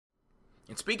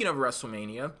And speaking of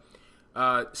WrestleMania,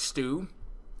 Stu.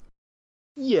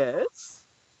 Yes?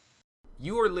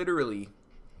 You are literally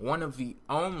one of the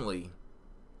only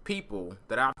people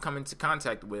that I've come into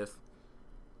contact with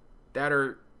that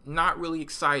are not really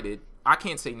excited. I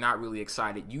can't say not really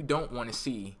excited. You don't want to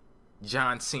see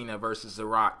John Cena versus The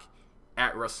Rock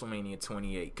at WrestleMania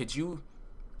 28. Could you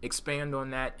expand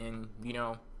on that and,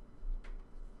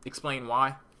 explain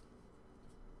why?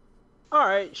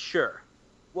 Alright, sure.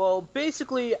 Well,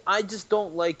 basically, I just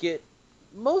don't like it,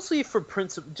 mostly for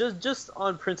principle, just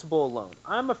on principle alone.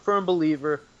 I'm a firm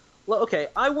believer. Well, okay,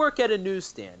 I work at a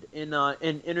newsstand in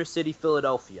inner city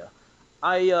Philadelphia.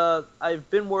 I've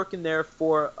been working there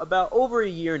for about over a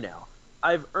year now.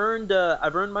 I've earned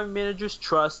my manager's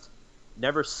trust.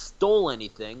 Never stole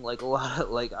anything, like a lot of,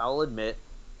 like, I'll admit,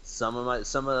 some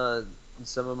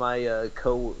of my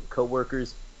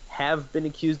co-workers have been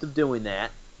accused of doing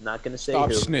that. I'm not gonna say Stop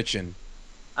who. snitching.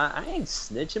 I ain't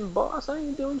snitching, boss. I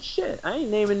ain't doing shit. I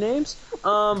ain't naming names.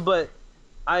 But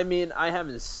I mean, I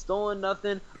haven't stolen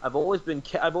nothing. I've always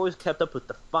kept up with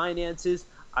the finances.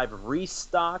 I've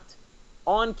restocked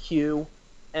on cue,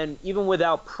 and even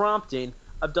without prompting,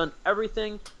 I've done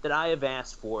everything that I have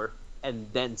asked for and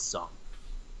then some.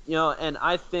 And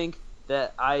I think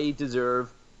that I deserve,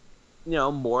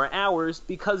 more hours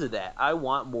because of that. I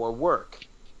want more work.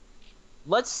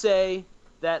 Let's say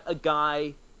that a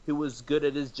guy who was good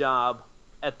at his job,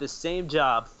 at the same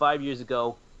job 5 years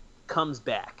ago, comes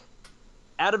back.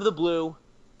 Out of the blue,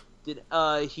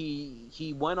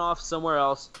 he went off somewhere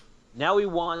else. Now he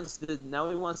wants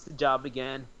the job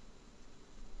again,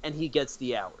 and he gets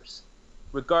the hours.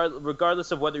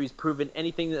 Regardless of whether he's proven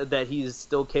anything that he's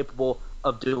still capable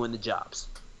of doing the jobs.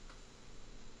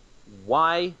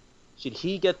 Why should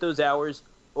he get those hours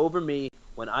over me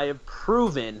when I have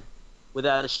proven,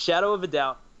 without a shadow of a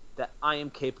doubt, that I am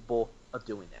capable of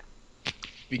doing that?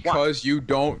 Because you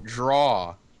don't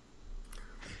draw.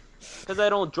 Because I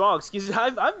don't draw. Excuse me.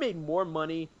 I've made more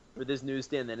money for this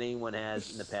newsstand than anyone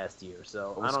has in the past year.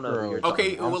 So I don't know who you're talking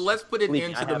Okay, about. well, let's put it Believe me,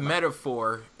 into I the have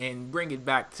metaphor and bring it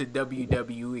back to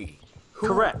WWE.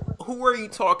 Correct. Who are you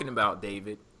talking about,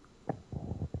 David?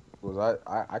 Was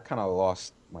I kind of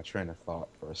lost my train of thought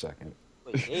for a second.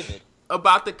 Wait, David.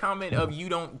 About the comment of you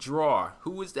don't draw.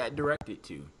 Who was that directed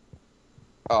to?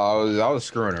 Oh, I was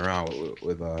screwing around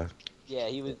with Yeah,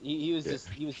 he was just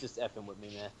effing with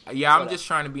me, man. Yeah, I'm just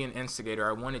trying to be an instigator.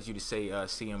 I wanted you to say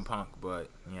CM Punk, but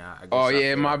yeah. I guess Oh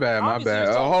yeah, my bad.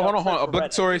 Obviously, Hold on. Reddit.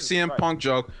 Obligatory Jesus CM Christ. Punk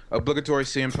joke. Obligatory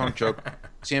CM Punk joke.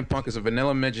 CM Punk is a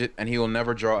vanilla midget, and he will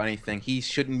never draw anything. He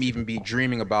shouldn't even be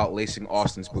dreaming about lacing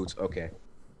Austin's boots. Okay.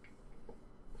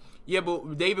 Yeah,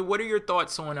 but David, what are your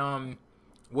thoughts on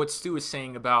what Stu is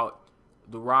saying about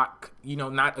The Rock?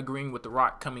 Not agreeing with The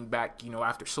Rock coming back.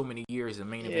 After so many years and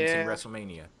main eventing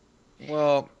WrestleMania.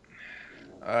 Well,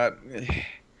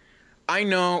 I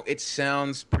know it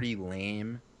sounds pretty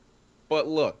lame, but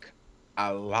look,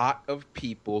 a lot of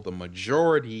people, the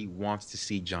majority, wants to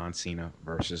see John Cena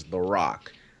versus The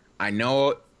Rock. I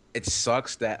know it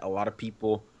sucks that a lot of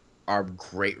people are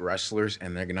great wrestlers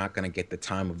and they're not going to get the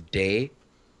time of day,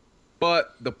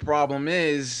 but the problem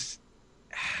is,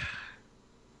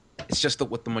 it's just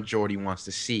what the majority wants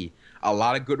to see. A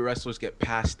lot of good wrestlers get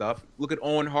passed up. Look at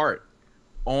Owen Hart.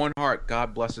 Owen Hart,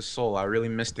 God bless his soul. I really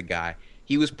missed the guy.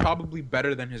 He was probably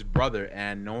better than his brother,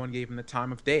 and no one gave him the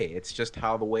time of day. It's just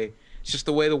the way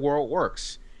the world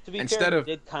works. To be fair, he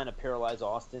did kind of paralyze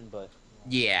Austin, but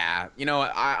yeah,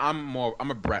 I'm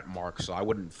a Bret mark, so I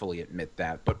wouldn't fully admit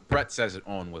that. But Bret says that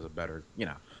Owen was a better,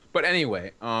 But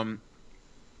anyway,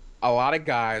 a lot of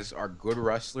guys are good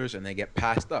wrestlers and they get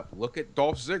passed up. Look at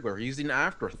Dolph Ziggler. He's an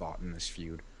afterthought in this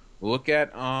feud. Look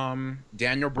at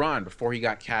Daniel Bryan. Before he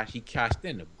cashed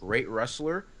in. A great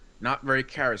wrestler, not very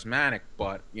charismatic,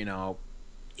 but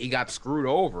he got screwed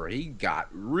over. He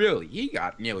got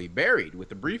nearly buried with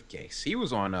the briefcase. He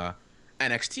was on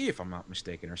NXT, if I'm not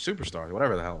mistaken, or Superstars,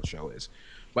 whatever the hell the show is.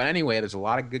 But anyway, there's a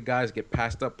lot of good guys get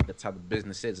passed up. That's how the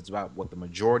business is. It's about what the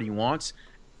majority wants,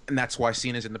 and that's why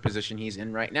Cena's in the position he's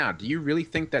in right now. Do you really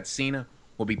think that Cena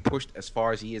will be pushed as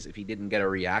far as he is if he didn't get a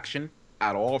reaction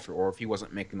at all, or if he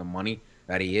wasn't making the money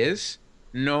that he is?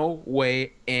 No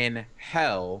way in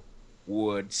hell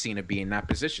would Cena be in that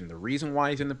position. The reason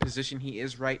why he's in the position he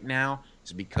is right now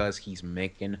is because he's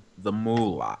making the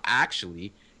moolah.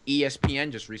 Actually,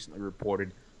 ESPN just recently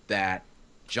reported that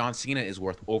John Cena is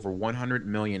worth over $100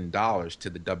 million to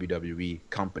the WWE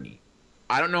company.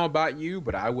 I don't know about you,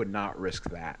 but I would not risk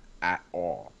that at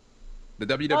all. The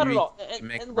WWE not at all. can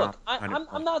make and around look, $100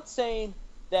 I'm not saying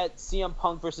that CM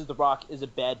Punk versus The Rock is a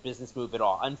bad business move at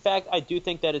all. In fact, I do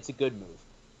think that it's a good move.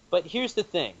 But here's the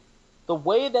thing. the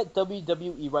way that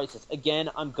WWE writes this, again,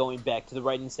 I'm going back to the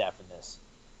writing staff in this.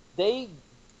 They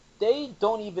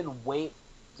don't even wait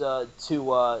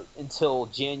until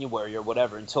January or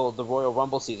whatever, until the Royal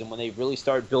Rumble season when they really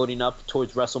start building up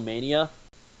towards WrestleMania.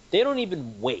 They don't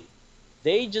even wait.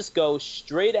 They just go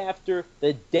straight after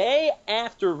the day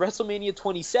after WrestleMania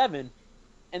 27,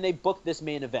 and they book this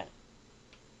main event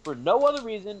for no other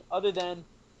reason other than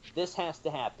this has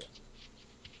to happen.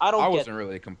 I wasn't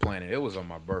really complaining. It was on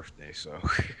my birthday, so.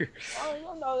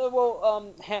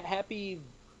 Happy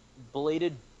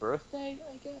belated birthday,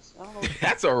 I guess. I don't know.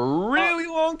 That's a really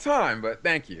long time, but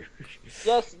thank you.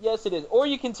 Yes, it is. Or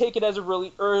you can take it as a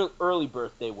really early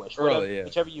birthday wish,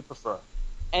 whichever you prefer.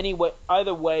 Anyway,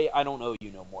 either way, I don't owe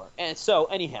you no more. And so,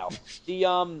 anyhow, the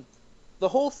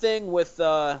whole thing with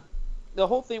The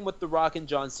Rock and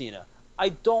John Cena, I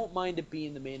don't mind it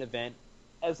being the main event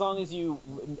as long as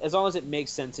it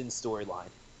makes sense in storyline.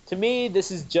 To me,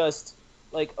 this is just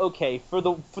like, okay, for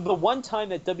the one time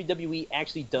that WWE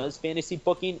actually does fantasy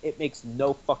booking, it makes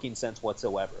no fucking sense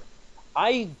whatsoever.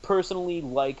 I personally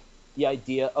like the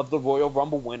idea of the Royal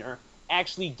Rumble winner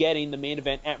actually getting the main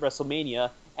event at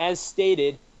WrestleMania, as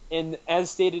stated at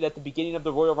the beginning of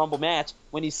the Royal Rumble match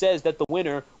when he says that the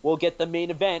winner will get the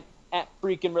main event at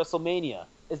freaking WrestleMania.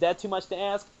 Is that too much to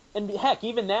ask? And heck,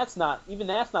 even that's not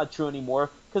true anymore,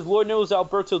 because Lord knows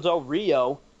Alberto Del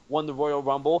Rio won the Royal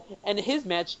Rumble, and his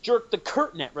match jerked the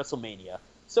curtain at WrestleMania.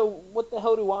 So what the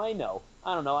hell do I know?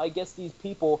 I don't know. I guess these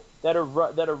people that are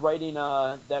writing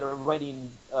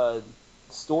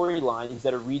storylines,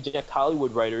 that are reject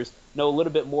Hollywood writers, know a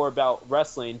little bit more about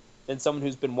wrestling than someone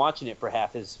who's been watching it for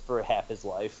half his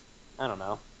life. I don't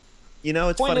know. You know,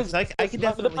 it's funny because I can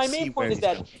definitely see my main point is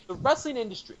that the wrestling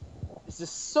industry is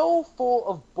just so full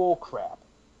of bullcrap,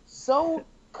 so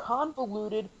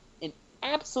convoluted and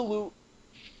absolute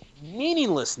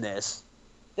meaninglessness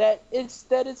that it's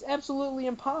absolutely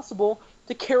impossible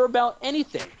to care about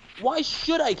anything. Why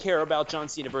should I care about John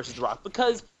Cena versus The Rock?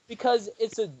 Because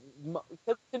it's an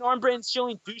arm brand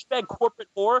stealing douchebag corporate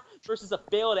whore versus a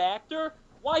failed actor?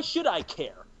 Why should I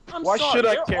care? Why sorry, should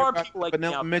I there care are about people like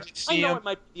Vanilla me Mitch I know CM? I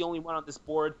might be the only one on this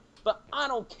board, but I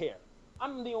don't care.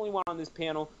 I'm the only one on this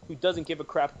panel who doesn't give a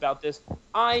crap about this.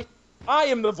 I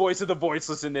am the voice of the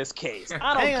voiceless in this case.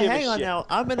 I don't give a shit. Hang on now.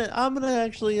 I'm gonna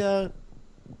actually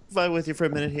fight with you for a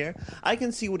minute here. I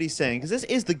can see what he's saying, because this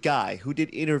is the guy who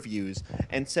did interviews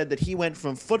and said that he went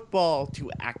from football to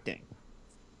acting.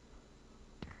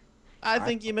 I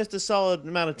think you missed a solid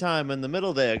amount of time in the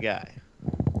middle there, guy.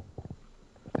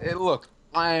 Hey, look,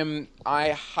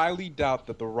 I highly doubt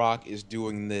that The Rock is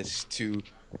doing this to.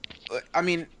 I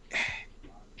mean,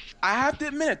 I have to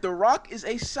admit it. The Rock is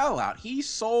a sellout. He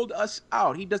sold us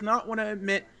out. He does not want to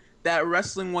admit that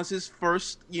wrestling was his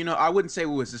first. I wouldn't say it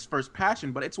was his first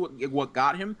passion, but it's what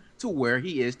got him to where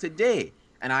he is today.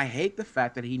 And I hate the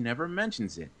fact that he never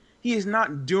mentions it. He is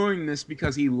not doing this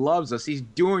because he loves us. He's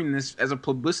doing this as a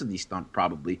publicity stunt,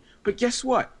 probably. But guess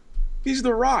what? He's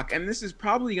The Rock, and this is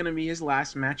probably going to be his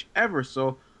last match ever.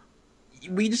 So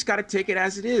we just got to take it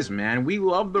as it is, man. We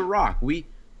love The Rock.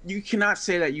 You cannot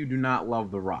say that you do not love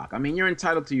The Rock. I mean, you're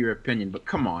entitled to your opinion, but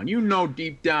come on. You know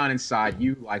deep down inside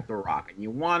you like The Rock, and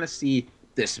you want to see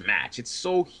this match. It's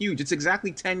so huge. It's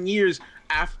exactly 10 years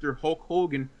after Hulk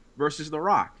Hogan versus The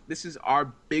Rock. This is our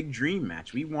big dream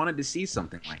match. We wanted to see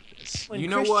something like this. When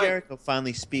Chris Jericho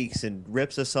finally speaks and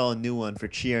rips us all a new one for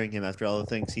cheering him after all the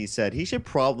things he said, he should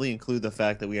probably include the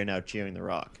fact that we are now cheering The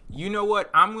Rock. You know what?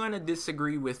 I'm going to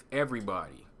disagree with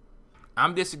everybody.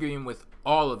 I'm disagreeing with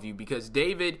all of you because,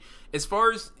 David, as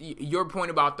far as your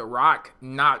point about The Rock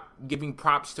not giving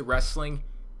props to wrestling,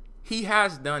 he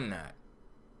has done that.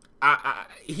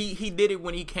 He did it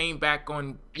when he came back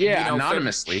on...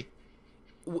 anonymously.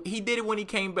 He did it when he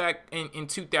came back in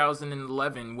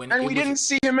 2011. And we didn't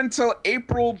see him until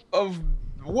April of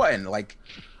when?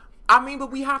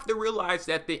 But we have to realize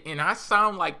that and I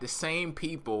sound like the same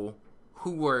people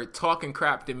who were talking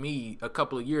crap to me a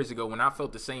couple of years ago when I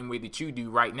felt the same way that you do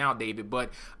right now, David.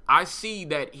 But I see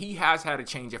that he has had a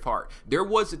change of heart. There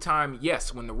was a time,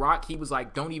 yes, when The Rock, he was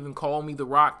like, don't even call me The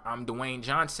Rock. I'm Dwayne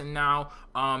Johnson now.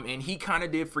 And he kind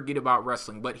of did forget about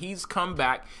wrestling. But he's come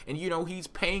back, and, he's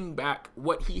paying back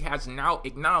what he has now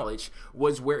acknowledged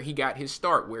was where he got his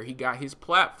start, where he got his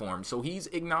platform. So he's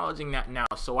acknowledging that now.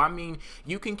 So, I mean,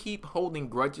 you can keep holding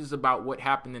grudges about what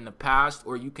happened in the past,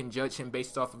 or you can judge him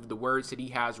based off of the words that he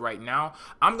has right now.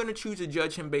 I'm going to choose to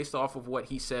judge him based off of what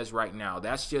he says right now.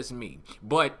 That's just me.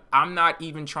 But I'm not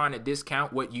even trying to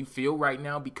discount what you feel right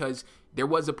now, because there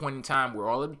was a point in time where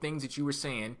all of the things that you were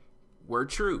saying were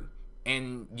true.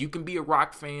 And you can be a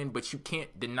Rock fan, but you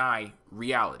can't deny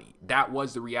reality. That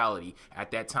was the reality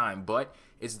at that time. But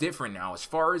it's different now. As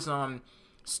far as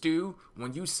Stu,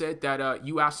 when you said that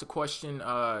you asked the question,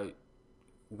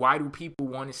 why do people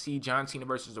want to see John Cena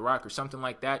versus The Rock or something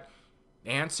like that?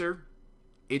 The answer,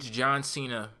 it's John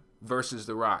Cena versus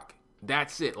The Rock.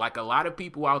 That's it. Like, a lot of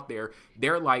people out there,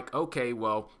 they're like, okay,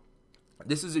 well,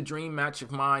 this is a dream match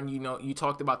of mine. You know, you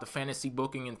talked about the fantasy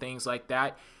booking and things like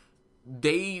that.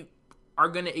 They are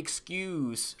going to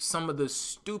excuse some of the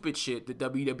stupid shit that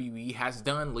WWE has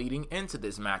done leading into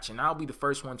this match. And I'll be the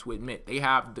first one to admit they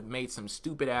have made some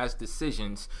stupid ass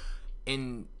decisions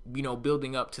in, you know,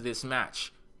 building up to this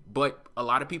match. But a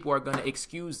lot of people are going to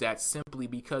excuse that simply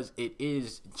because it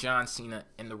is John Cena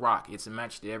and The Rock. It's a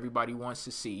match that everybody wants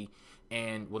to see.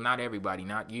 And, well, not everybody,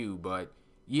 not you, but,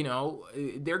 you know,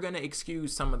 they're going to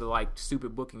excuse some of the, like,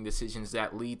 stupid booking decisions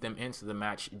that lead them into the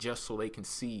match just so they can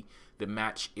see the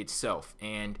match itself.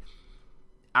 And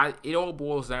it all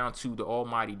boils down to the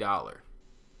almighty dollar.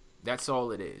 That's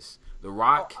all it is. The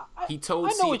Rock, he told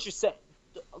I know what you're saying.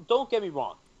 Don't get me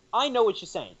wrong. I know what you're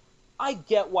saying. I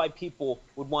get why people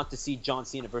would want to see John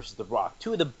Cena versus The Rock.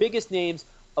 Two of the biggest names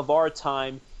of our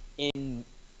time in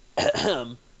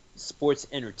sports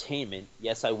entertainment.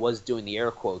 Yes, I was doing the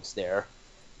air quotes there.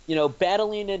 You know,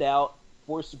 battling it out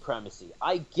for supremacy.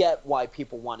 I get why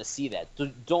people want to see that.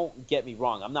 Don't get me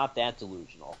wrong. I'm not that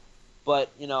delusional. But,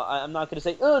 you know, I'm not going to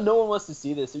say, oh, no one wants to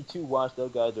see this. They're too washed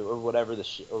up guys or whatever the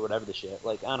shit.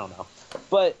 Like, I don't know.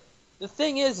 But the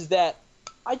thing is that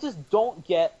I just don't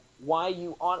get why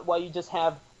you just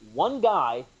have one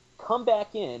guy come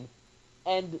back in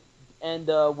and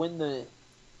win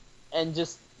and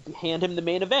just hand him the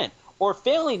main event. Or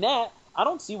failing that, I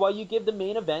don't see why you give the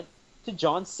main event to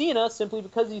John Cena simply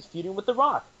because he's feuding with The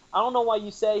Rock. I don't know why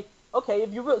you say, okay,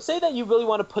 if you say that you really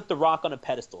want to put The Rock on a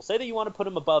pedestal, say that you want to put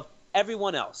him above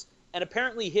everyone else, and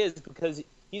apparently because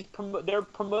they're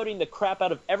promoting the crap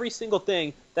out of every single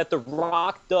thing that The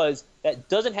Rock does that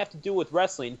doesn't have to do with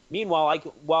wrestling. Meanwhile,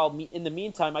 in the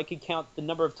meantime, I could count the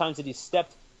number of times that he's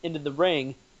stepped into the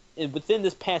ring within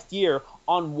this past year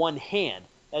on one hand.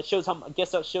 I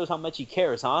guess that shows how much he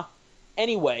cares, huh?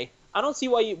 Anyway, I don't see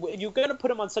why if you're going to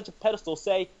put him on such a pedestal,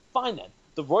 say, fine then.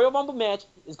 The Royal Rumble match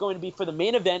is going to be for the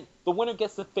main event. The winner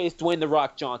gets to face Dwayne The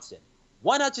Rock Johnson.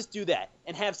 Why not just do that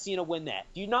and have Cena win that?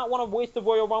 Do you not want to waste the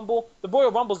Royal Rumble? The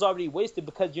Royal Rumble's already wasted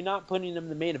because you're not putting him in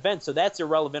the main event, so that's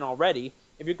irrelevant already.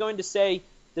 If you're going to say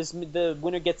the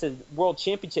winner gets a World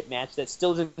Championship match that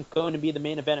still isn't going to be the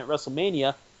main event at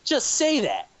WrestleMania, just say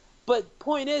that. But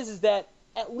point is that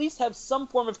at least have some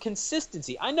form of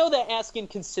consistency. I know that asking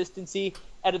consistency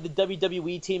out of the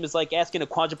WWE team is like asking a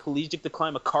quadriplegic to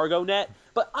climb a cargo net,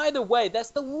 but either way, that's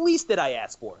the least that I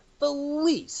ask for. The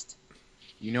least.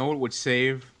 You know what would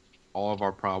save all of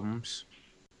our problems?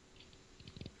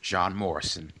 John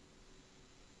Morrison.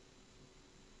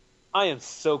 I am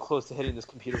so close to hitting this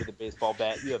computer with a baseball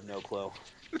bat. You have no clue.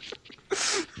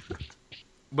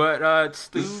 But,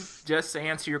 Stu, just to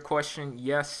answer your question,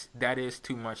 yes, that is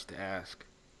too much to ask.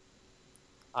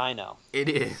 I know. It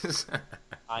is.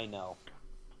 I know.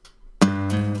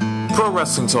 Pro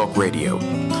Wrestling Talk Radio,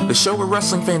 the show where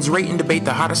wrestling fans rate and debate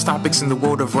the hottest topics in the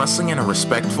world of wrestling in a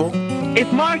respectful.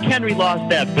 If Mark Henry lost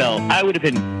that belt, I would have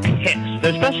been pissed.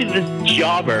 Especially this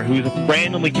jobber who's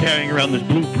randomly carrying around this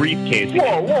blue briefcase.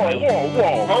 Whoa.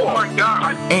 Oh my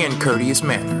God. And courteous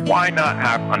manner. Why not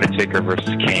have Undertaker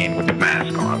versus Kane with the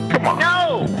mask on? Come on.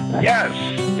 No! Yes.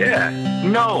 Yeah.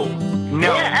 No.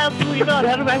 Yeah, absolutely not.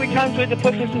 How many times do I have to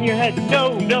put this in your head?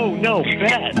 No.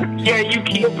 Bad. Yeah, you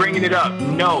keep bringing it up.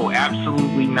 No,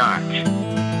 absolutely not.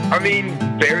 I mean,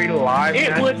 buried alive.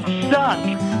 It would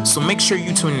suck. So make sure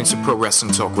you tune into Pro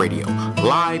Wrestling Talk Radio,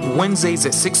 live Wednesdays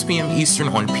at 6 p.m. Eastern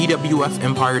on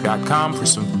PWFEmpire.com for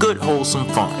some good, wholesome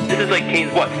fun. This is like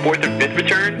Kane's, what, 4th or 5th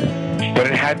return? But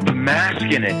it had the mask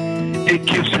in it. It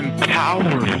gives him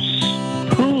powers.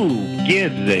 Who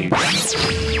gives a...